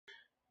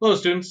Hello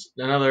students,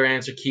 another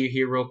answer key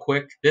here real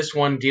quick. This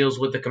one deals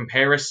with the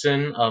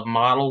comparison of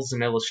models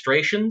and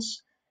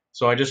illustrations.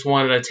 So I just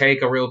wanted to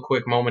take a real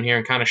quick moment here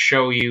and kind of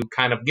show you,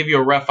 give you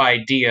a rough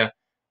idea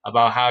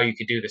about how you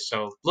could do this.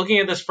 So looking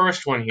at this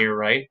first one here,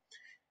 right?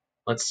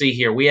 Let's see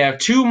here. We have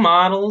two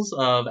models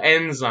of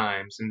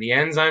enzymes, and the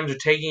enzymes are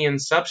taking in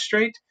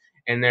substrate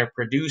and they're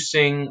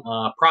producing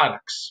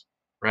products,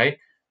 right?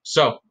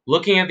 So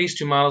looking at these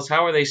two models,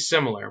 how are they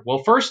similar?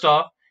 Well, first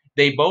off,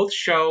 they both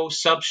show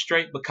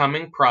substrate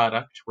becoming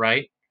product,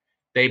 right?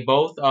 They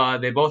both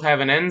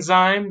have an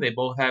enzyme. They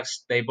both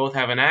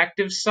have an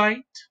active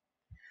site.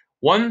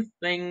 One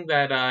thing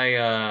that's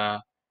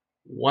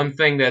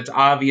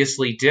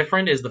obviously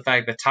different is the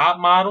fact the top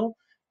model,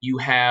 you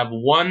have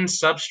one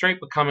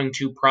substrate becoming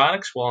two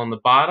products, while on the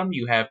bottom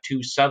you have two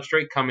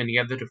substrate coming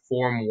together to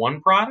form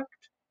one product.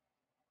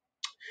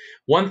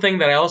 One thing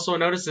that I also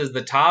noticed is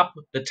the top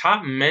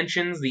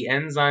mentions the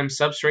enzyme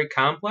substrate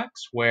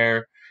complex,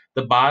 where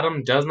the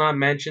bottom does not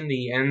mention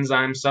the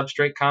enzyme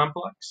substrate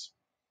complex.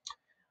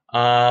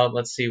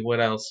 Let's see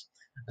what else.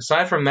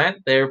 Aside from that,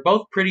 they're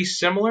both pretty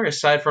similar,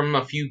 aside from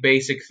a few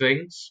basic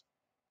things.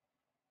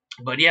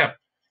 But yeah,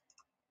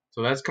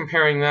 so that's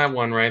comparing that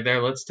one right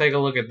there. Let's take a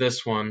look at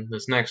this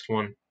next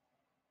one.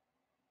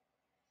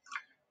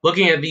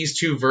 Looking at these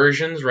two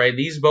versions, right,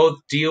 these both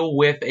deal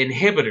with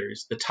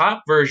inhibitors. The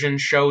top version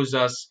shows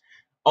us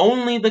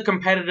only the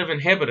competitive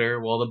inhibitor,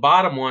 while the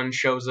bottom one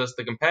shows us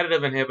the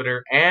competitive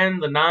inhibitor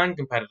and the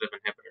non-competitive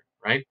inhibitor,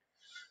 right?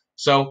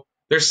 So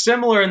they're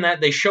similar in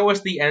that they show us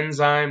the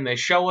enzyme, they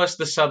show us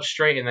the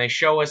substrate, and they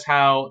show us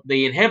how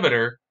the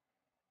inhibitor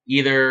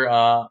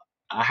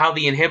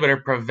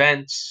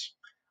prevents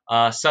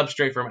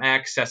substrate from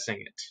accessing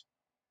it.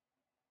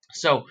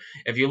 So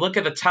if you look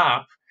at the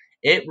top,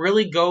 it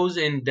really goes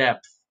in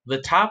depth.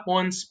 The top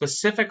one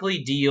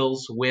specifically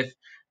deals with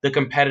the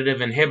competitive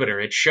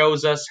inhibitor. It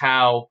shows us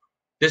how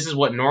this is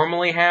what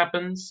normally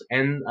happens,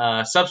 and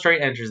substrate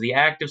enters the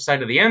active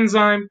site of the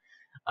enzyme,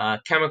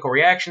 chemical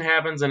reaction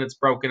happens, and it's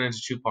broken into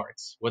two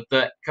parts. With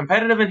the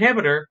competitive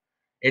inhibitor,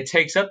 it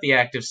takes up the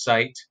active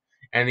site,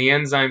 and the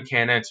enzyme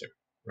can't enter,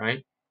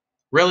 right?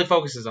 Really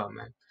focuses on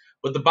that.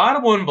 With the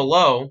bottom one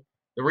below,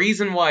 the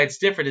reason why it's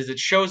different is it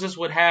shows us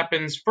what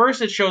happens.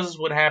 First, it shows us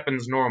what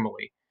happens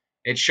normally.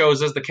 It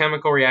shows us the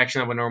chemical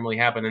reaction that would normally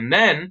happen, and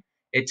then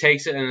it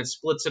takes it and it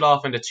splits it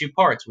off into two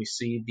parts. We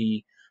see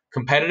the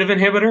competitive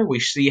inhibitor, we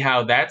see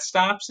how that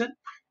stops it,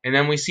 and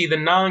then we see the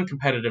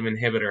non-competitive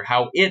inhibitor,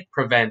 how it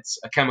prevents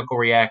a chemical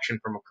reaction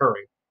from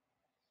occurring.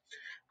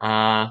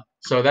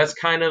 So that's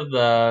kind of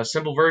the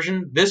simple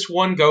version. This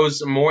one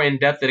goes more in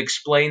depth. It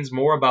explains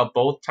more about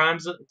both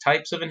types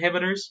of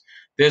inhibitors.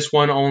 This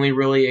one only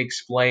really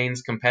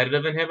explains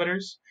competitive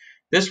inhibitors.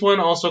 This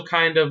one also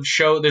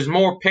there's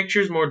more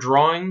pictures, more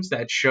drawings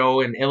that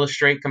show and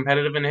illustrate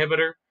competitive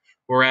inhibitor.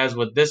 Whereas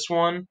with this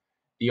one,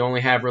 you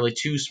only have really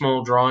two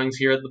small drawings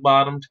here at the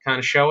bottom to kind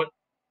of show it.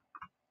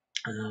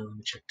 Let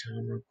me check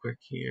time real quick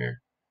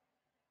here.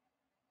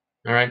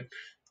 All right.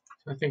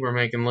 I think we're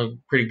making look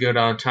pretty good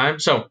on time.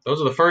 So those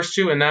are the first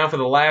two, and now for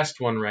the last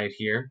one right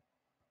here.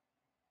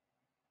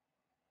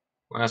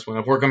 Last one.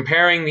 If we're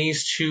comparing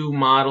these two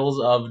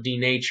models of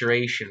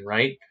denaturation,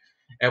 right?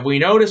 If we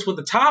notice with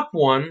the top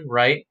one,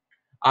 right,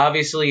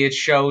 obviously it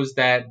shows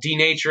that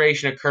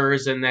denaturation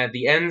occurs and that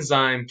the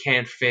enzyme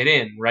can't fit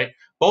in, right?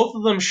 Both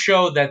of them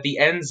show that the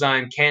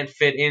enzyme can't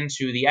fit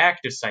into the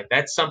active site.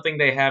 That's something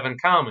they have in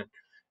common.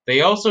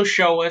 They also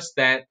show us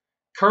that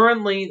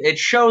currently it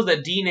shows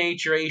that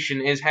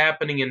denaturation is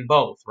happening in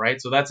both, right?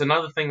 So that's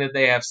another thing that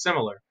they have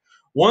similar.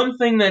 One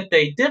thing that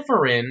they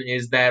differ in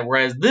is that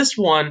whereas this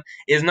one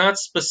is not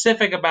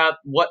specific about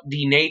what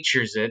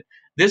denatures it,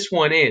 this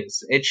one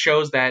is. It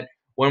shows that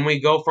when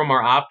we go from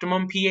our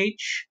optimum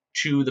pH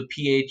to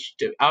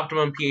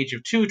optimum pH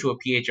of 2 to a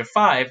pH of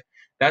 5,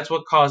 that's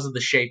what causes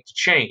the shape to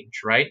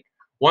change, right?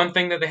 One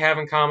thing that they have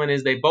in common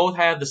is they both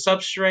have the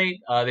substrate,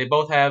 they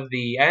both have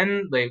the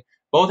end, they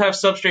both have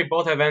substrate,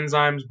 both have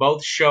enzymes,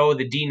 both show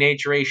the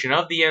denaturation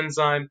of the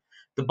enzyme.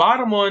 The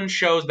bottom one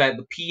shows that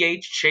the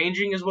pH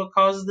changing is what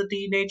causes the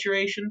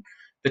denaturation.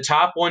 The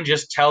top one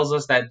just tells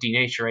us that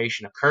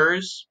denaturation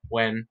occurs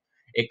when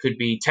it could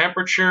be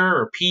temperature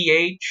or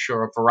pH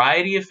or a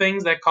variety of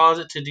things that cause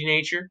it to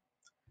denature.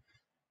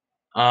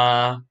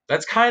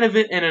 That's kind of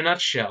it in a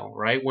nutshell,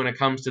 right, when it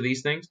comes to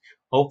these things.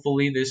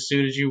 Hopefully this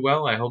suited you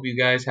well. I hope you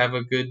guys have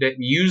a good day.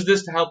 Use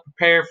this to help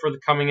prepare for the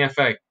coming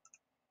FA.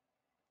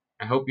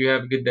 I hope you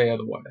have a good day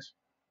otherwise.